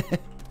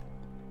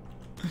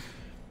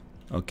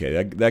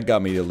 Okay, that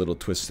got me a little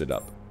twisted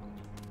up.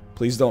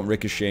 Please don't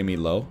ricochet me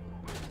low.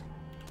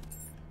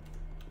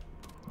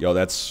 Yo,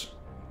 that's...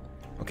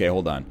 Okay,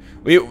 hold on.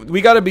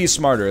 We gotta be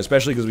smarter,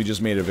 especially because we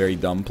just made a very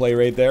dumb play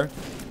right there.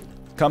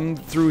 Come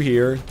through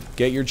here,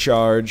 get your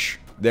charge,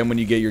 then when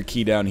you get your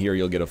key down here,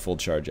 you'll get a full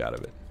charge out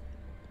of it.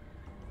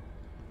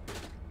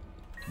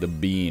 The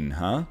bean,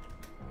 huh?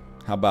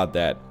 How about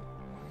that?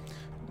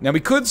 Now, we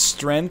could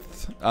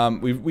strength.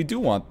 We do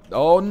want...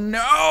 Oh,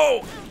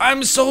 no!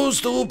 I'm so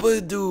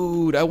stupid,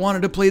 dude! I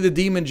wanted to play the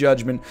demon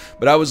judgment,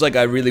 but I was like,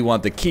 I really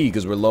want the key,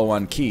 because we're low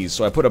on keys.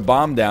 So I put a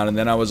bomb down, and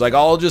then I was like,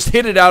 I'll just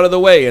hit it out of the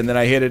way, and then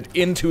I hit it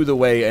into the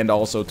way, and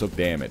also took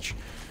damage.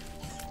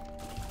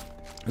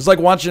 It's like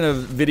watching a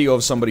video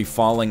of somebody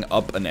falling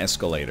up an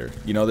escalator.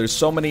 You know, there's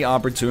so many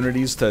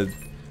opportunities to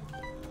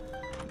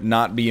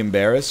not be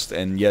embarrassed,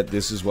 and yet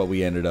this is what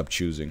we ended up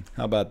choosing.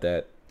 How about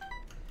that?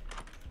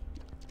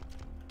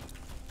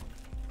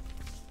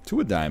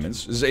 2 of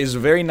diamonds is a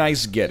very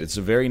nice get. It's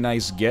a very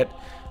nice get.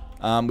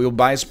 We'll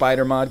buy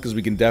Spider Mod because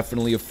we can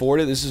definitely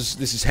afford it. This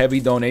is heavy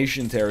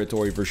donation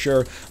territory for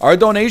sure. Our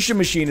donation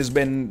machine has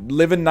been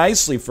living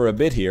nicely for a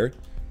bit here.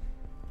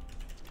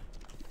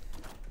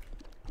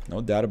 No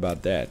doubt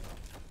about that.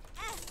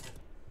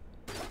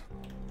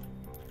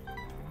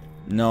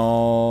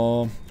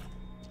 No.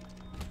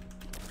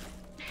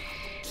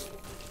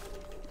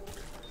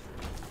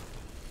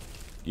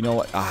 You know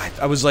what?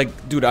 I was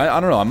like, dude, I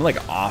don't know. I'm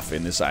like off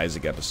in this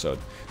Isaac episode.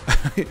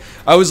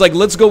 I was like,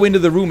 let's go into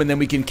the room and then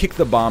we can kick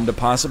the bomb to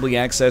possibly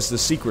access the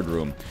secret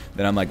room.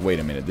 Then I'm like,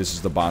 wait a minute. This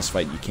is the boss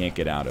fight you can't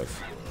get out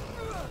of.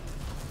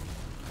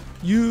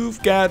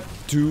 You've got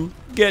to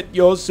get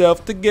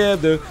yourself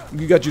together.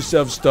 You got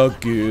yourself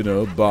stuck in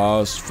a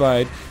boss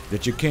fight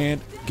that you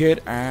can't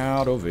get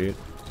out of it.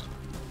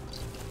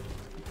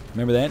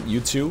 Remember that?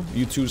 U2?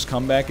 U2's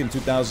comeback in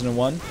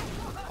 2001?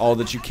 All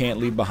that you can't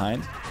leave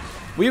behind?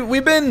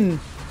 We've been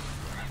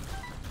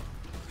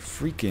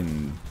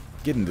freaking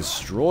getting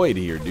destroyed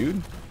here, dude.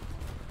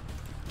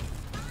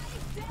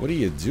 What are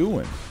you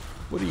doing?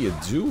 What are you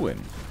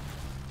doing?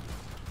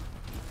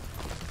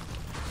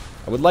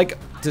 I would like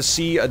to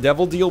see a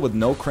devil deal with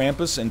no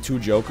Krampus and 2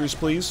 jokers,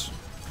 please.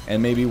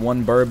 And maybe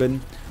 1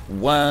 bourbon,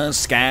 1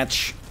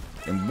 scotch,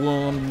 and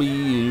 1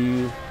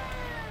 beer.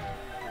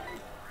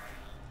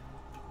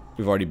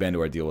 We've already been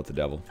to our deal with the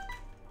devil.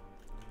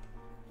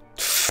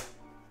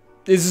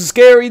 This is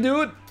scary,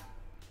 dude.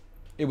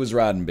 It was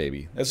rotten,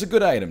 baby. That's a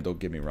good item, don't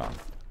get me wrong.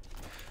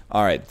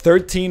 Alright,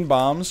 13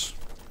 bombs.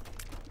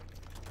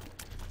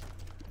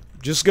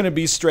 Just gonna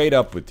be straight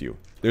up with you.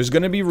 There's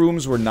gonna be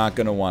rooms we're not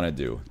gonna want to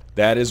do.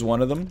 That is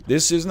one of them.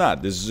 This is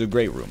not. This is a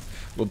great room.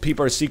 We'll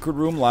peep our secret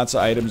room. Lots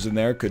of items in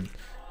there. Could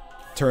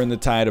turn the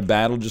tide of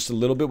battle just a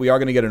little bit. We are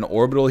gonna get an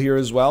orbital here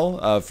as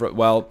well.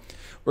 Well,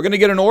 we're gonna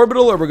get an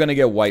orbital or we're gonna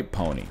get white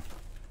pony.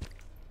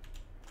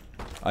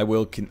 I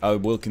will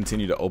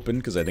continue to open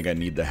because I think I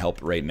need the help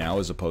right now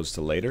as opposed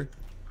to later.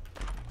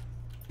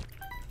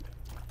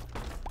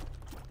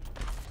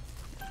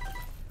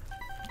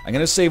 I'm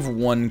gonna save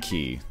 1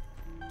 key.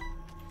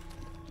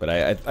 But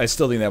I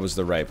still think that was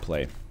the right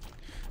play.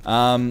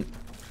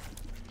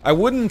 I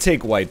wouldn't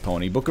take white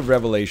pony. Book of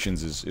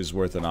Revelations is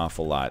worth an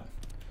awful lot.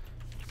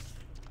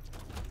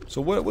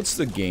 So what's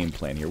the game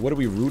plan here? What are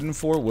we rooting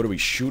for? What are we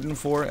shooting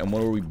for? And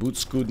what are we boot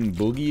scooting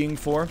boogieing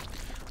for?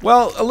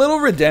 Well, a little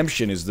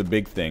redemption is the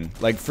big thing.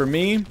 Like, for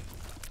me,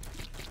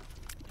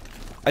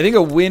 I think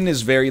a win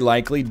is very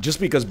likely just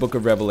because Book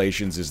of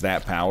Revelations is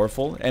that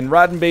powerful. And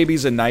Rotten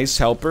Baby's a nice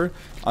helper.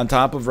 On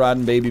top of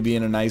Rotten Baby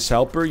being a nice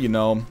helper, you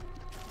know,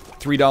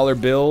 $3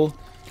 bill,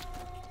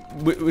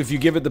 if you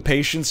give it the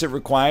patience it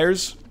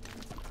requires,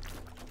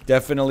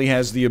 definitely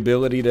has the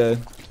ability to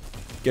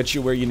get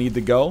you where you need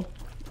to go.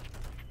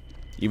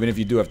 Even if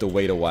you do have to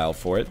wait a while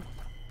for it.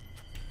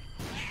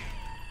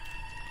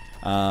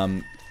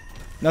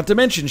 Not to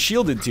mention,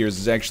 Shielded Tears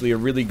is actually a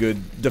really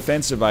good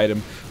defensive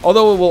item.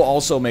 Although it will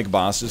also make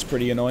bosses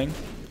pretty annoying.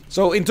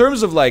 So in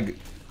terms of, like,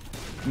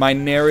 my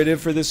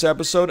narrative for this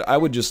episode, I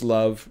would just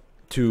love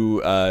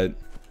to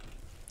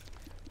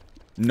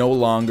no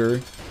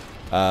longer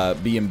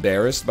be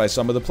embarrassed by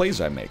some of the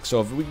plays I make. So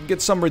if we can get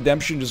some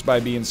redemption just by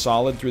being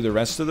solid through the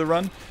rest of the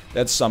run,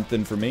 that's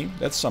something for me.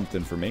 That's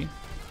something for me.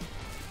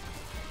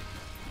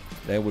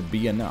 That would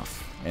be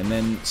enough. And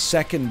then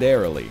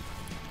secondarily,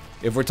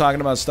 if we're talking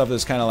about stuff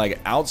that's kind of like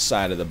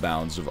outside of the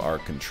bounds of our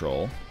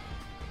control,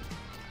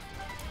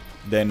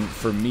 then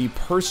for me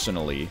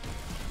personally,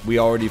 we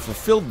already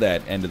fulfilled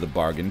that end of the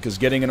bargain, because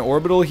getting an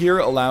orbital here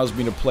allows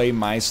me to play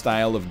my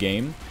style of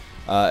game,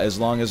 as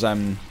long as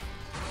I'm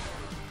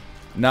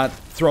not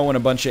throwing a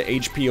bunch of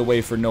HP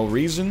away for no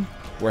reason.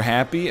 We're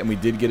happy, and we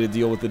did get a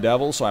deal with the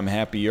devil, so I'm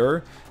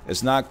happier.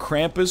 It's not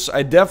Krampus.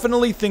 I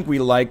definitely think we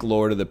like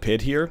Lord of the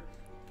Pit here.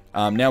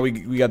 Now we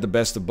got the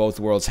best of both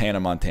worlds, Hannah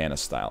Montana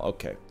style.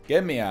 Okay,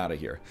 get me out of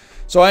here.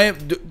 So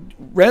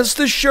rest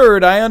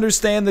assured, I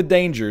understand the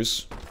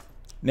dangers.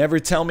 Never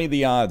tell me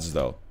the odds,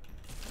 though.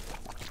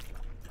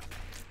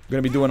 We're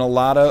gonna be doing a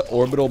lot of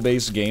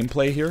orbital-based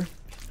gameplay here.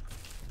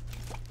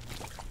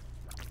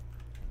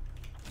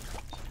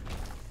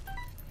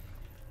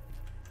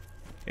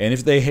 And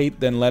if they hate,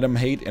 then let them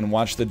hate and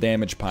watch the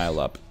damage pile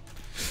up.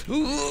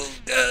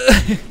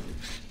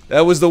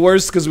 That was the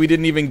worst because we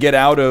didn't even get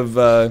out of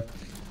the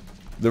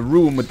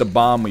room with the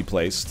bomb we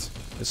placed.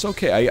 It's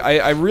okay.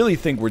 I really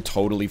think we're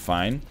totally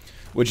fine,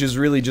 which is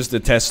really just a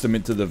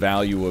testament to the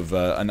value of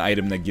an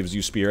item that gives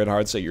you spirit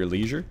hearts at your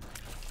leisure.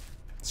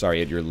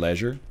 Sorry, at your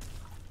leisure.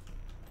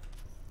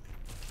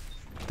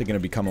 Thinking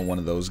of becoming one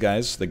of those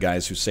guys, the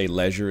guys who say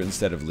leisure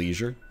instead of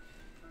leisure.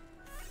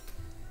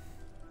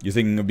 You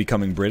thinking of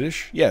becoming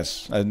British?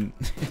 Yes.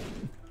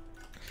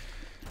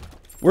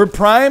 We're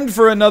primed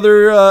for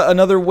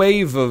another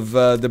wave of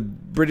the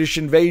British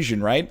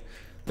invasion, right?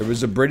 There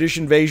was a British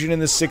invasion in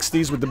the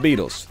 60s with the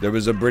Beatles. There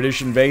was a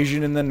British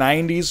invasion in the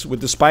 90s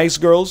with the Spice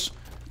Girls.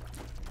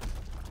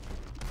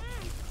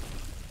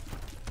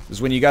 This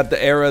is when you got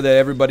the era that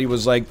everybody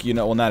was like, you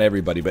know, well, not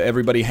everybody, but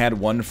everybody had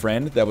one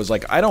friend that was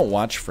like, I don't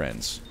watch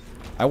Friends.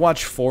 I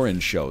watch foreign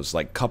shows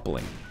like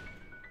Coupling.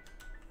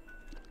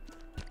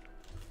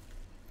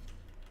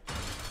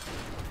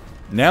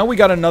 Now we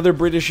got another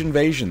British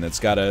invasion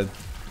that's got a,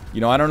 you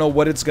know, I don't know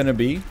what it's gonna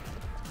be.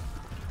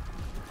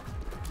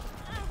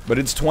 But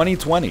it's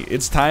 2020.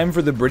 It's time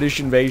for the British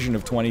invasion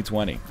of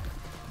 2020.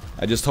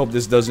 I just hope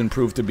this doesn't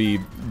prove to be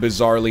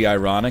bizarrely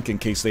ironic in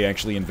case they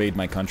actually invade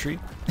my country.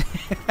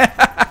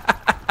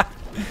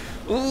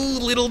 Ooh,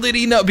 little did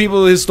he know.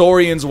 People,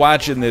 historians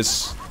watching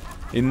this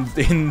in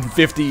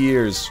 50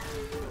 years.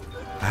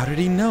 How did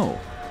he know?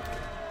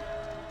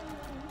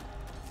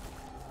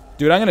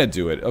 Dude, I'm gonna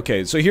do it.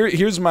 Okay, so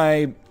here's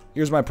my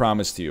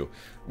promise to you.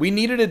 We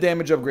needed a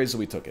damage upgrade, so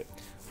we took it.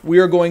 We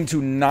are going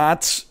to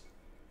not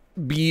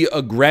be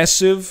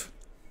aggressive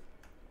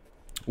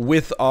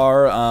with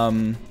our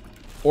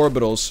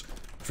orbitals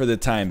for the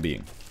time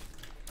being,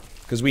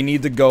 because we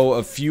need to go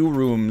a few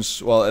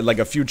rooms, well, like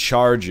a few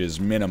charges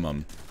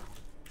minimum.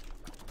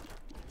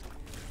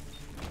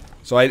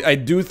 So I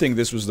do think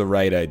this was the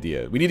right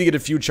idea. We need to get a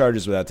few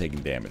charges without taking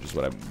damage is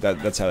what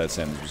that's how that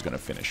sentence was going to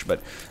finish.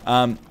 But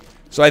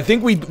So I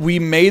think we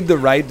made the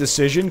right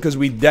decision because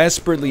we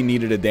desperately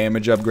needed a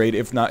damage upgrade,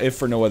 if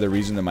for no other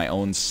reason than my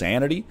own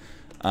sanity.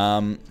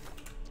 Not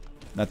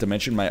to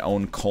mention my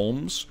own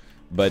colms,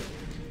 but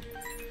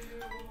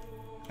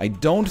I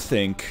don't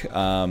think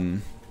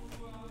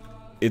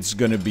it's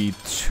gonna be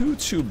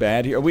too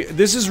bad here.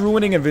 This is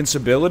ruining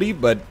invincibility,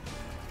 but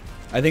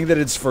I think that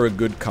it's for a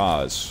good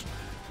cause.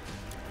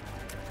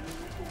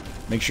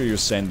 Make sure you're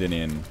sending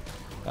in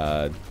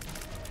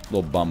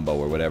little Bumbo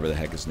or whatever the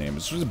heck his name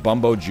is. This was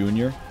Bumbo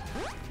Jr.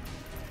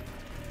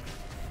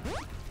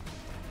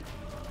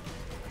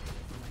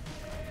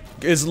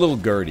 It's a little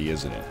Gertie,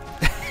 isn't it?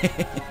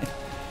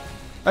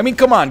 I mean,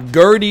 come on.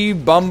 Gertie,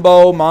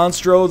 Bumbo,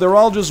 Monstro, they're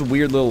all just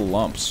weird little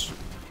lumps.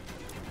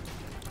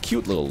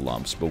 Cute little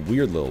lumps, but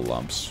weird little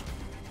lumps.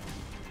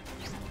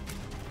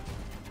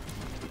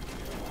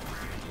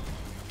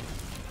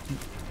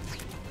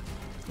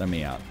 Let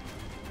me out.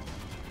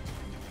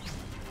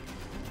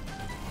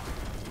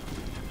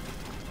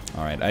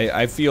 Alright,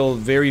 I feel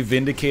very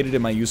vindicated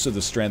in my use of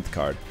the strength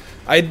card.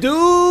 I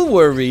do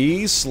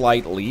worry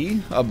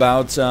slightly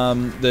about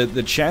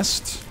the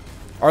chest.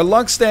 Our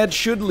luck stat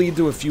should lead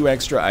to a few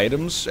extra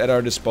items at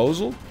our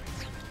disposal.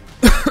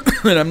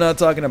 And I'm not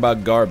talking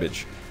about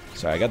garbage.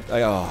 Sorry, I got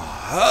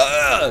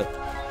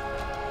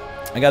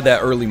that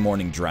early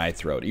morning dry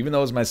throat. Even though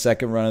it was my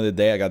second run of the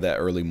day, I got that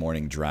early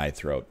morning dry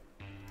throat.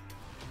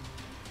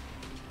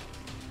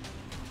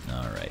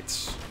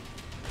 Alright.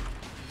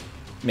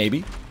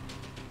 Maybe.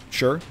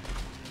 Sure?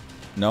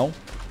 No?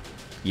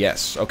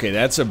 Yes. Okay,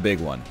 that's a big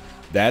one.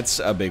 That's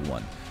a big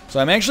one. So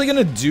I'm actually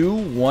gonna do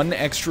one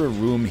extra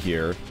room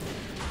here.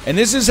 And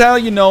this is how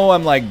you know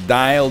I'm like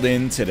dialed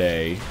in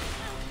today.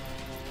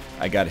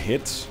 I got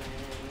hit.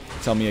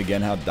 Tell me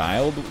again how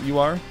dialed you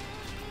are.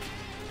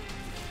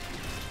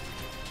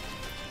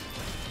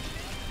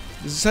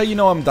 This is how you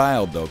know I'm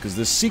dialed though, because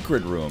the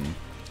secret room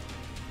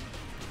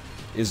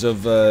is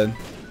of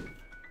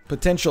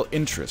potential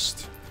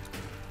interest.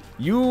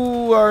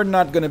 You are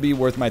not going to be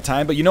worth my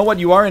time, but you know what?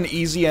 You are an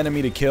easy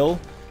enemy to kill,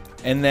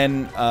 and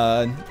then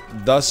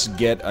thus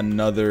get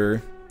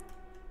another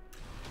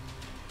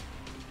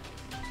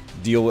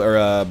deal or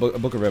a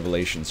Book of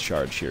Revelations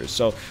charge here.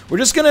 So we're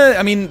just gonna.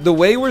 I mean, the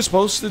way we're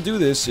supposed to do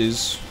this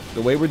is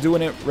the way we're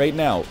doing it right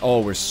now.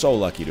 Oh, we're so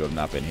lucky to have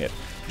not been hit.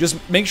 Just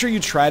make sure you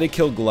try to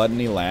kill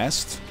Gluttony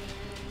last.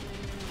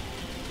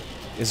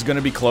 It's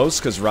gonna be close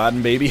because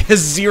Rotten Baby has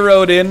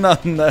zeroed in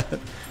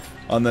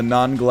on the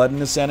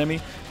non-gluttonous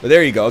enemy. But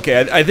there you go.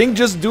 Okay, I think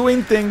just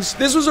doing things...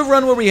 This was a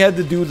run where we had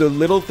to do the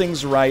little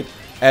things right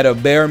at a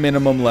bare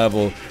minimum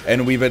level,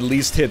 and we've at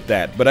least hit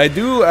that. But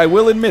I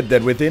will admit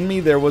that within me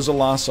there was a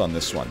loss on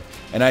this one.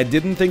 And I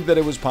didn't think that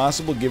it was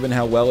possible given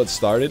how well it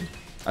started.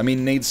 I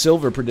mean, Nate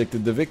Silver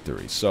predicted the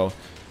victory, so...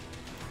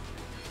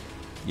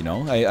 You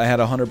know, I had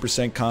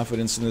 100%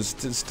 confidence in the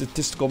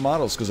statistical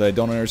models because I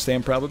don't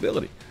understand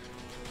probability.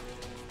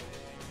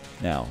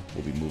 Now,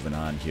 we'll be moving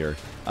on here.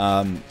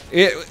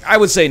 I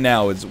would say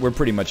now we're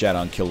pretty much at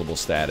unkillable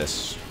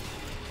status.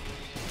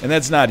 And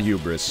that's not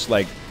hubris.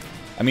 Like,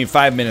 I mean,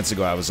 5 minutes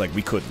ago I was like,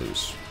 we could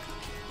lose.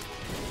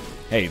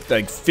 Hey,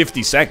 like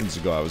 50 seconds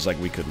ago I was like,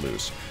 we could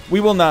lose. We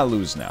will not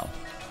lose now.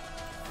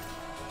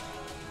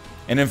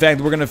 And in fact,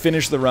 we're going to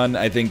finish the run,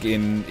 I think,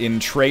 in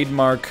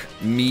trademark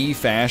me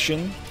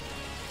fashion.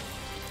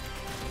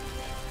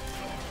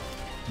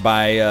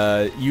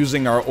 By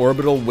using our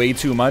orbital way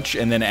too much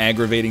and then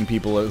aggravating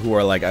people who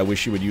are like, I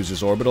wish he would use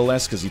his orbital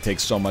less because he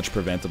takes so much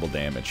preventable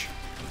damage.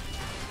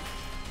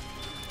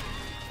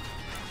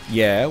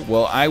 Yeah,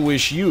 well, I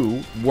wish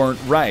you weren't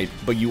right,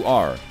 but you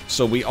are.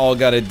 So we all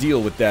gotta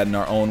deal with that in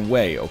our own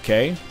way,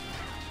 okay?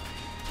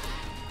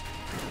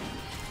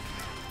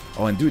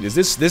 Oh, and dude,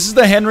 this is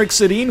the Henrik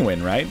Sedin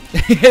win, right?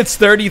 It's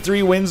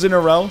 33 wins in a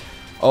row.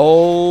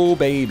 Oh,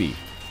 baby.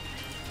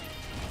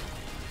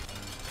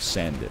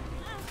 Send it.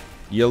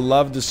 You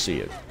love to see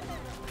it.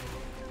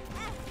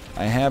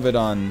 I have it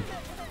on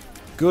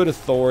good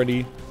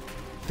authority.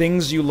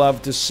 Things you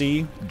love to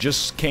see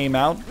just came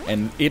out,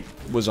 and it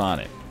was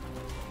on it.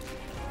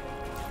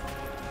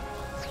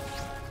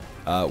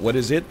 What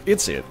is it?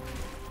 It's it.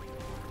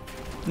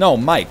 No,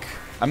 Mike.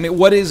 I mean,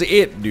 what is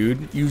it,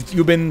 dude?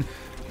 We've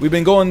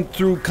been going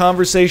through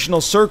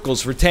conversational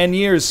circles for 10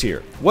 years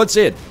here. What's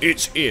it?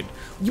 It's it.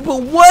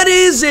 But what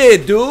is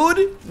it,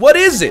 dude? What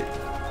is it?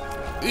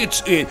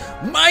 It's it.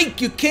 Mike,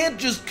 you can't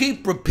just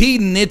keep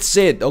repeating it's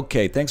it.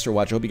 Okay, thanks for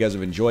watching. Hope you guys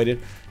have enjoyed it.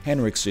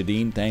 Henrik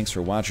Sedin, thanks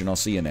for watching. I'll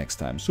see you next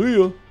time. See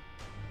ya.